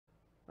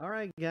All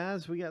right,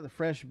 guys, we got the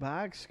fresh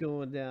box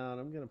going down.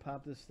 I'm going to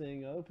pop this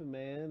thing open,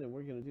 man, and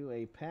we're going to do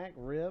a pack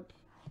rip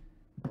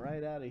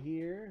right out of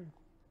here.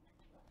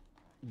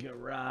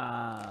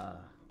 Garah.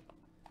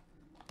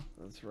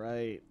 That's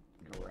right.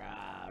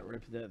 Garah.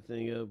 Rip that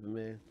thing open,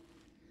 man.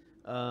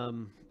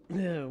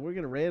 We're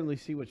going to randomly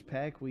see which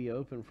pack we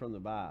open from the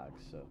box.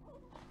 So,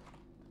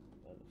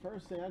 the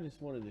first thing, I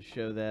just wanted to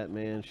show that,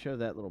 man. Show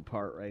that little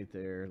part right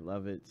there.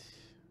 Love it.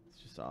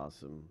 It's just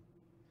awesome.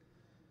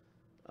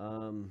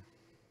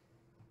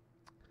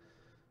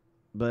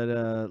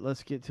 But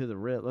let's get to the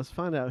rip. Let's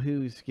find out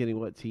who's getting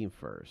what team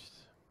first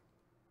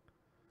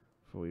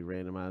before we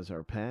randomize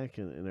our pack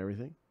and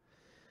everything.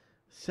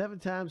 7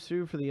 times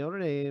through for the owner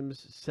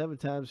names, 7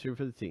 times through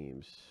for the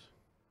teams.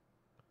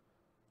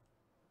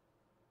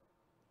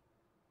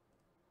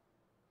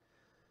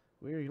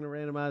 We're going to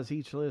randomize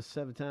each list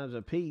 7 times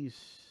a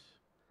piece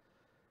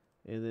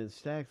and then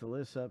stack the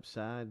lists up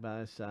side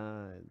by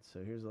side. So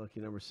here's lucky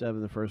number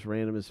 7. The first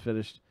random is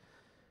finished.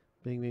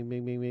 Bing, bing,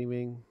 bing, bing, bing,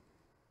 bing.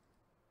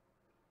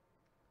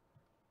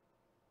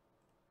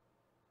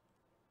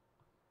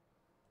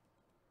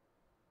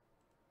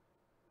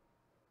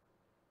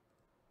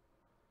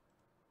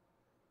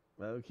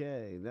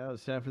 Okay, now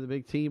it's time for the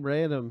big team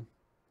random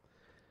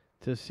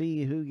to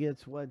see who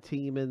gets what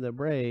team in the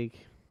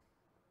break.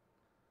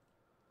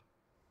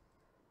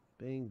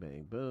 Bing,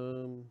 bang,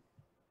 boom.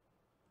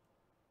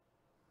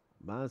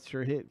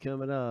 Monster hit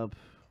coming up.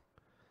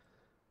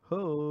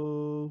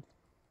 Ho!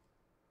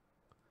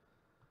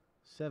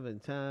 7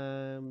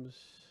 times.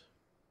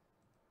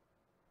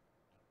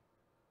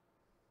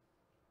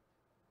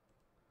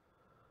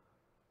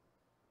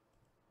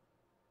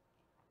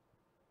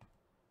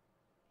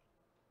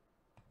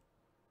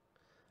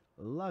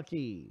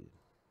 Lucky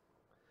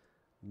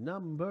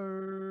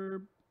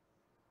number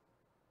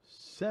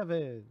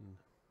 7.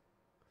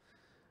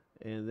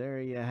 And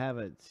there you have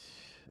it.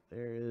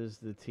 There is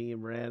the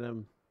team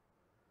random.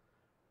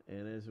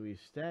 And as we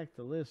stack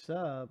the list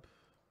up,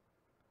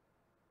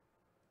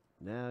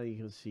 now you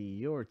can see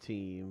your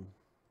team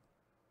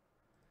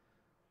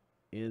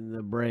in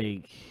the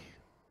break.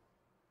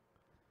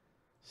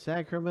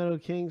 Sacramento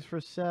Kings for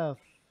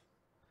Seth.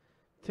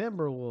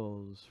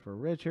 Timberwolves for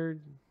Richard.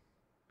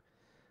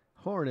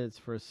 Hornets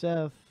for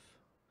Seth.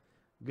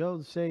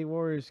 Golden State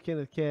Warriors,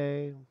 Kenneth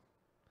K.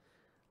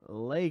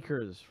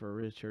 Lakers for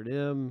Richard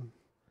M.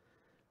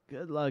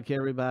 Good luck,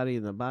 everybody,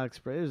 in the box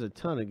spread. There's a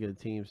ton of good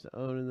teams to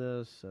own in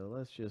this, so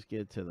let's just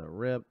get to the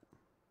rip.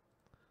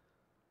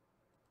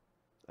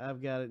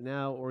 I've got it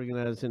now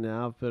organized in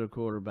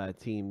alphabetical order by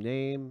team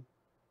name.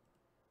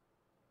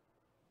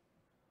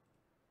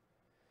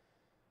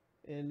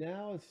 And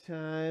now it's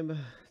time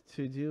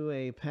to do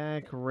a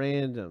pack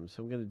random.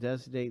 So I'm going to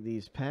designate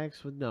these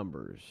packs with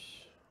numbers.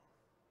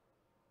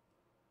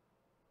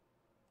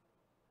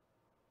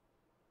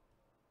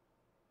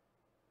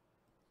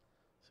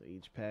 So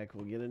each pack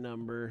will get a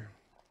number.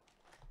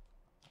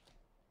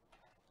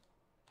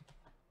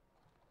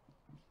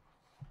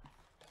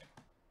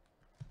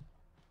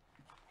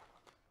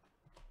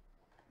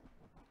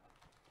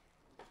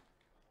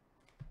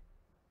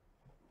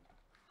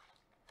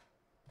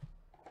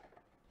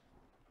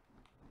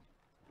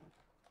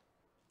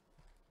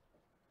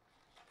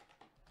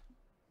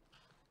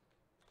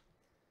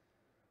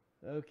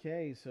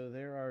 Okay, so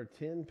there are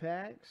 10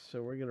 packs,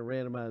 so we're going to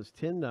randomize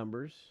 10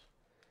 numbers.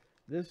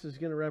 This is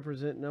going to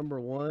represent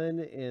number 1,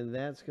 and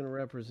that's going to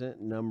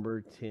represent number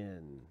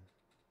 10.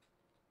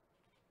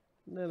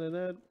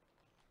 Na-na-na,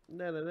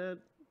 na-na-na.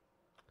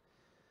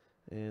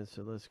 And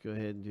so let's go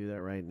ahead and do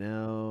that right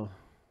now.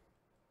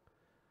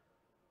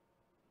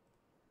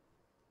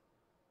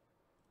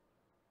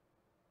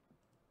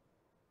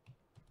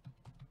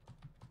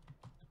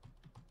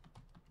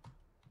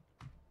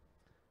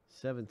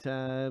 Seven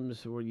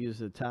times. We'll use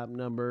the top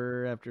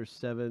number after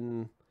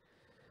 7.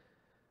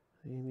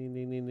 Ding, ding,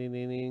 ding, ding, ding,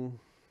 ding, ding.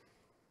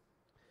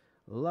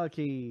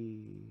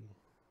 Lucky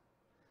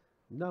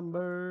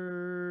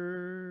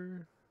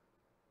number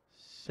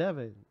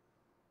 7.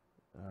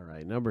 All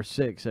right, number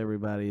 6,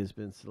 everybody, has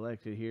been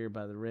selected here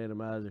by the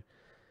randomizer.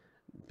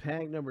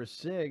 Pack number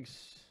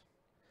 6.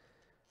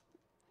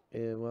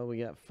 And, well, we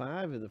got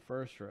 5 in the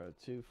first row.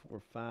 2,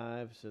 4,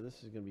 5. So this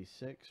is going to be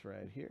 6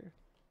 right here.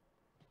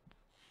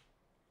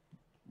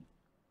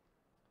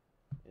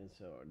 And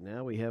so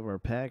now we have our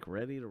pack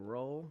ready to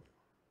roll.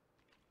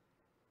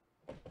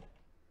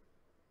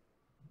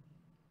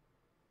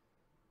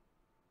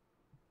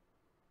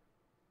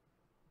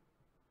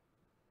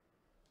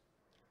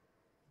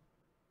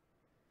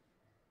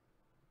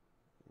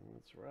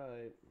 That's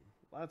right.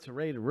 Lots of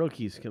rated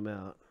rookies come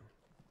out.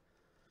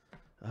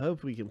 I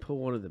hope we can pull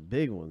one of the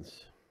big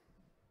ones.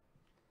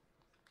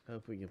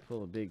 Hope we can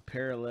pull a big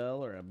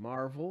parallel or a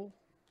Marvel.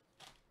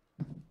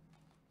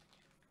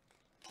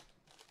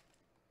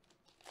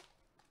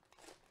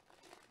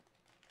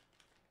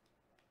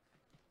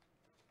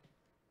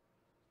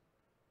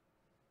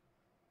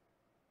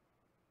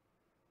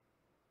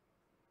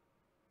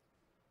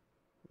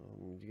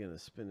 I'm going to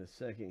spend a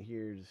second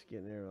here just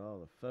getting all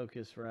the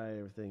focus right,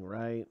 everything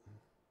right.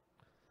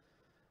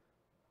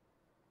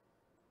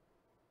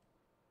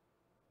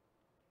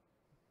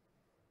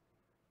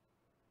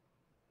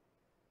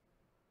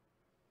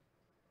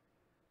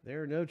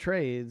 There are no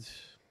trades.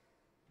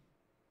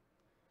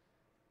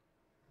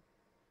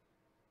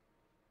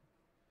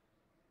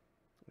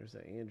 There's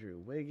that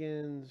Andrew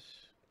Wiggins,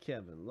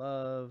 Kevin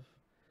Love,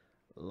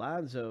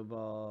 Lonzo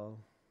Ball,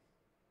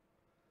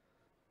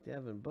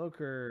 Devin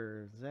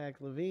Booker, Zach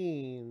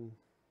LaVine,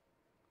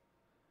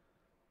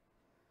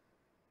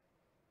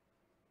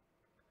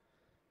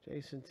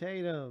 Jason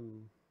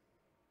Tatum,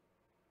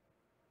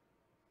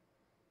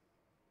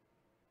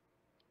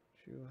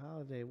 Drew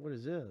Holiday. What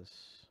is this?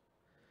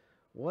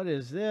 What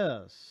is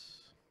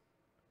this?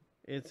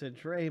 It's a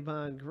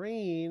Draymond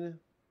Green.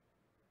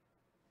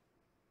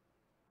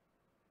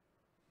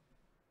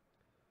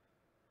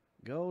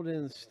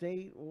 Golden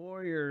State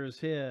Warriors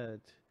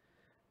hit.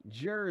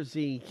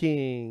 Jersey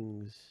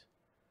Kings.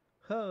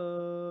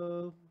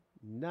 Ho.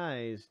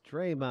 Nice.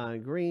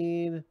 Draymond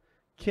Green.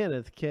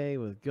 Kenneth K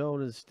with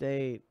Golden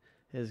State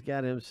has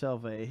got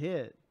himself a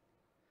hit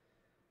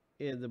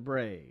in the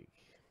break.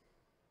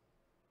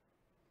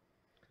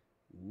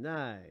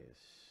 Nice.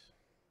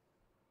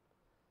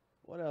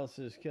 What else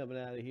is coming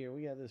out of here?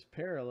 We got this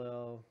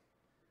parallel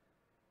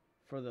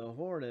for the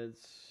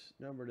Hornets,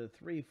 number to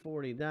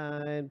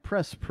 349,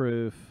 press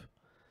proof.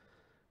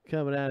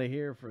 Coming out of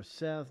here for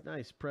Seth.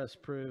 Nice press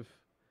proof.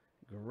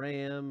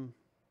 Graham.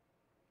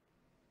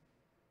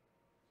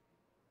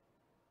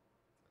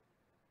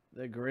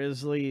 The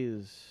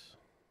Grizzlies.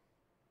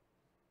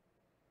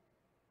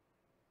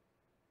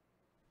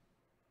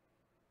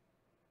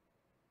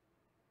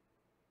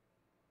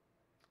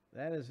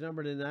 That is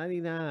number to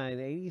 99.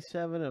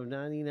 87 of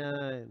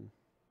 99.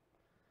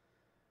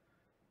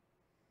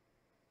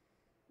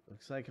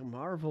 Looks like a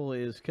Marvel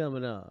is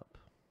coming up.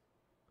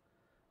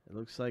 It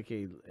looks like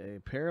a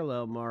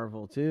parallel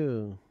Marvel,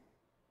 too.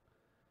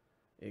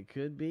 It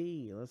could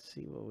be. Let's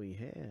see what we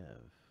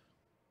have.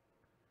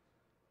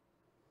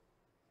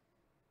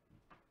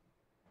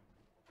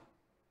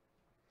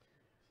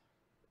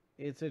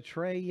 It's a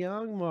Trae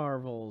Young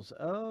Marvels.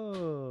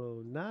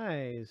 Oh,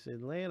 nice.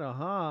 Atlanta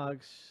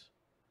Hawks.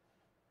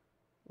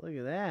 Look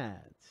at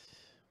that.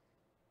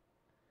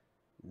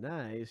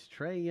 Nice.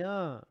 Trae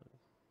Young.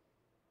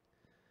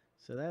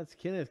 So that's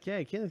Kenneth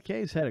K. Kenneth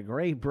K's had a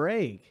great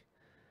break.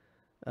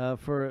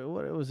 For,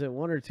 what was it,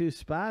 1 or 2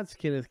 spots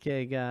Kenneth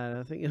K got?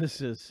 I think it was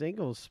a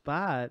single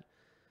spot.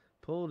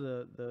 Pulled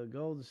the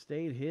Golden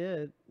State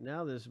hit.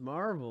 Now this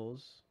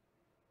Marvels.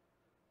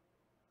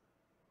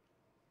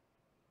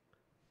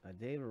 A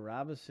David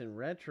Robinson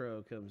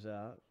retro comes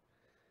out.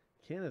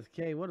 Kenneth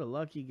K, what a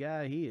lucky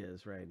guy he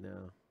is right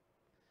now.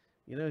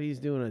 You know, he's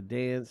doing a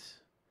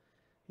dance.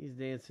 He's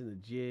dancing the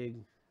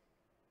jig.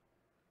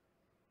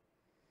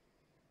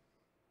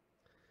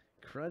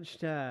 Crunch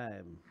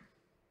time.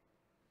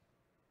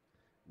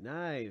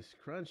 Nice.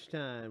 Crunch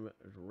time.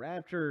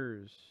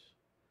 Raptors.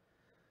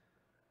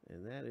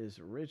 And that is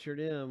Richard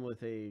M.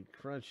 with a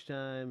crunch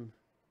time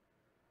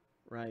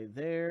right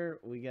there.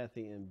 We got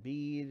the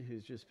Embiid,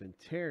 who's just been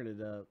tearing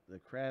it up. The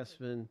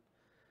Craftsman.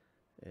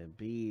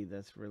 Embiid,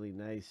 that's really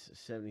nice.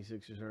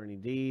 76ers Ernie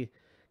D.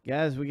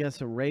 Guys, we got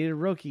some rated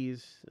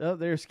rookies. Oh,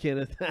 there's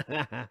Kenneth.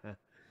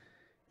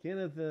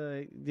 Kenneth,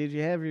 did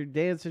you have your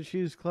dancing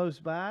shoes close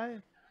by?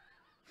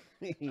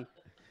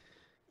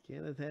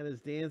 Kenneth had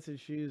his dancing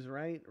shoes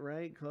right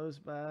close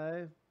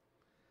by.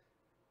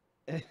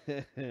 So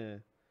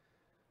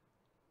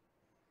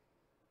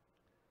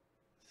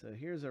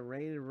here's a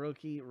rated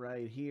rookie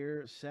right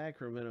here.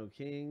 Sacramento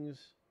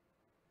Kings.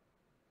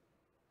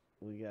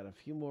 We got a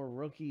few more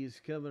rookies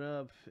coming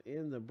up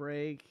in the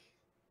break.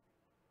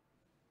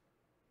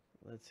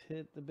 Let's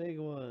hit the big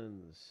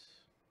ones.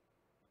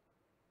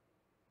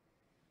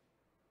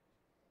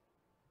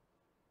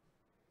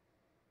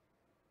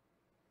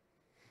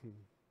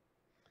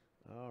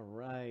 All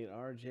right,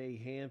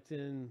 R.J.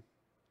 Hampton.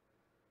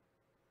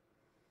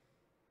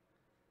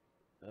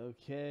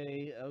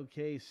 Okay,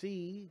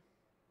 OKC.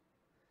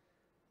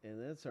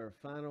 And that's our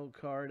final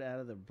card out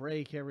of the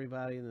break,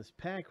 everybody, in this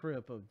pack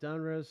rip of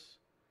Donruss.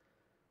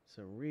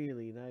 Some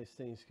really nice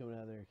things coming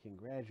out of there.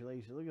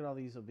 Congratulations. Look at all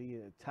these will be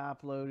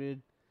top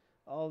loaded.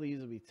 All these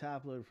will be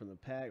top loaded from the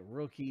pack.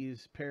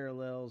 Rookies,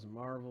 parallels,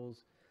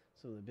 Marvels,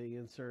 some of the big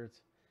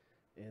inserts.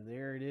 And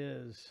there it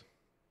is.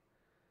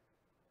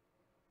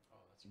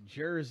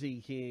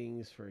 Jersey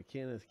Kings for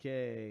Kenneth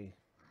K.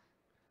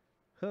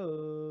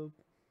 Hope.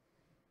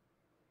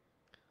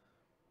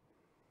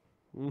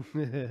 Oh,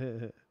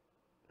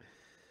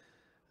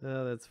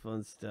 that's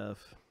fun stuff.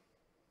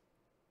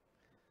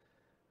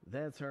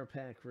 That's our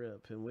pack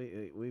rip, and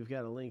we've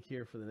got a link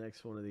here for the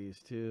next one of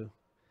these too.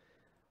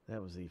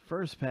 That was the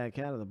first pack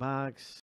out of the box.